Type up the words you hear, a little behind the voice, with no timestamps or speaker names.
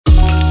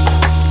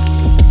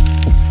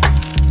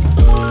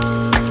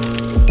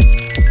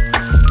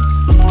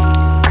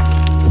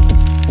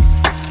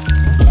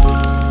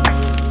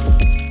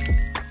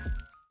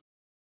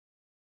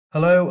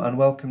and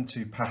welcome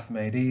to Path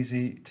Made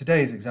Easy.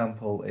 Today's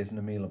example is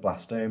an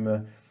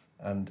ameloblastoma,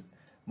 and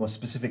more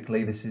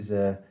specifically this is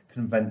a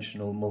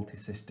conventional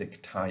multicystic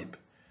type.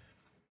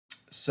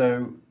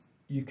 So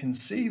you can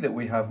see that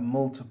we have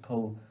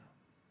multiple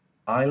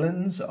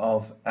islands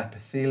of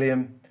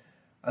epithelium,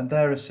 and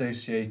they're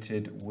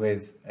associated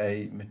with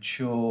a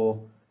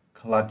mature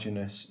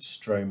collagenous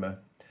stroma.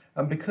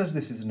 And because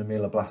this is an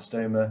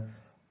ameloblastoma,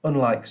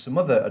 unlike some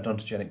other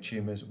odontogenic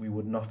tumours, we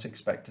would not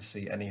expect to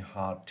see any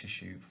hard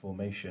tissue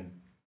formation.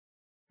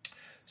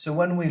 So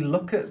when we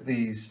look at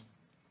these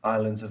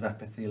islands of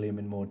epithelium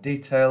in more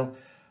detail,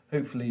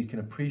 hopefully you can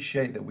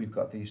appreciate that we've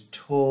got these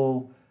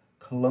tall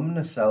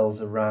columnar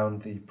cells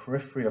around the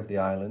periphery of the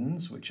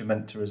islands, which are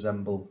meant to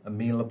resemble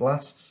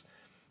ameloblasts.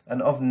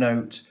 And of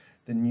note,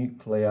 the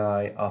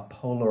nuclei are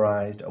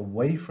polarised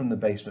away from the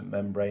basement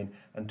membrane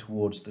and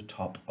towards the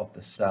top of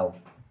the cell.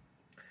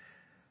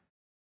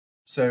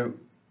 So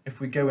if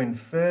we go in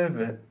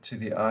further to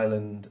the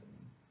island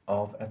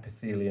of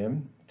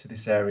epithelium, to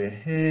this area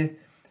here,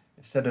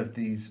 instead of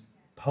these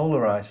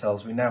polarised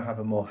cells, we now have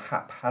a more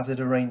haphazard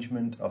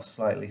arrangement of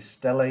slightly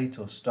stellate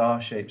or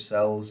star-shaped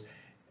cells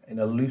in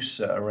a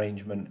looser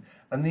arrangement,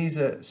 and these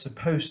are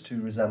supposed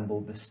to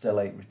resemble the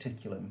stellate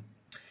reticulum.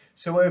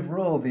 So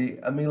overall, the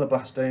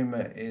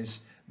ameloblastoma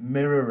is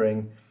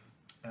mirroring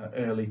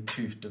early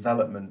tooth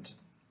development.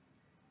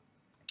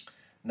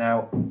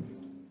 Now,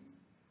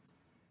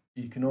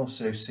 you can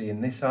also see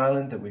in this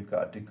island that we've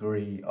got a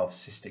degree of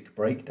cystic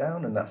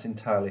breakdown, and that's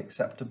entirely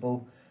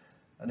acceptable.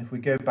 And if we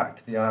go back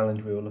to the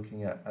island we were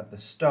looking at the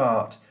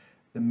start,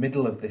 the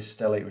middle of this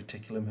stellate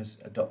reticulum has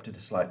adopted a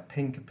slight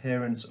pink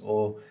appearance,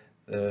 or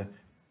the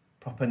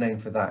proper name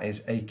for that is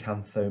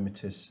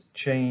acanthomatous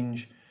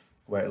change,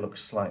 where it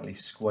looks slightly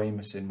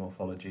squamous in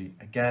morphology.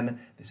 Again,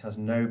 this has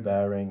no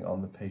bearing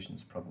on the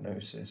patient's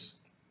prognosis.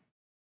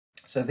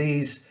 So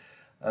these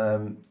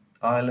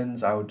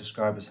islands I would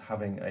describe as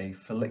having a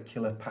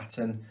follicular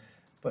pattern,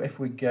 but if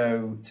we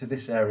go to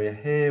this area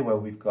here where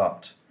we've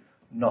got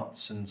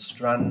knots and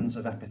strands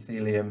of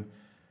epithelium,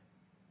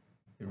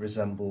 it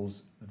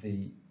resembles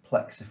the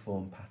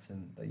plexiform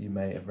pattern that you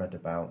may have read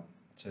about.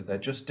 So they're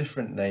just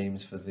different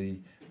names for the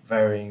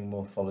varying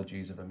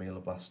morphologies of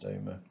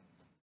ameloblastoma.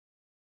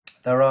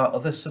 There are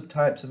other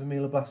subtypes of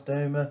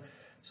ameloblastoma,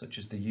 such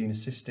as the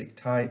unicystic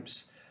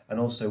types, and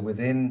also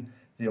within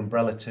the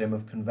umbrella term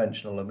of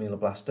conventional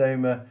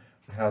ameloblastoma,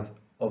 we have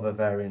other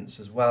variants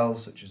as well,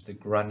 such as the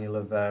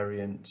granular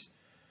variant.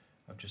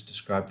 I've just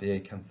described the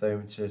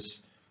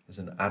acanthomatous. There's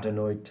an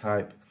adenoid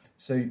type.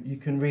 So you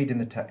can read in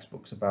the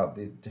textbooks about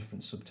the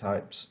different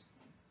subtypes.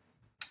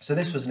 So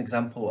this was an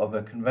example of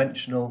a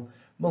conventional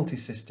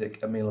multicystic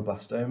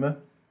ameloblastoma.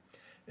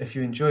 If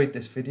you enjoyed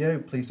this video,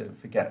 please don't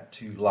forget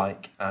to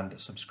like and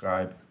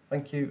subscribe.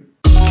 Thank you.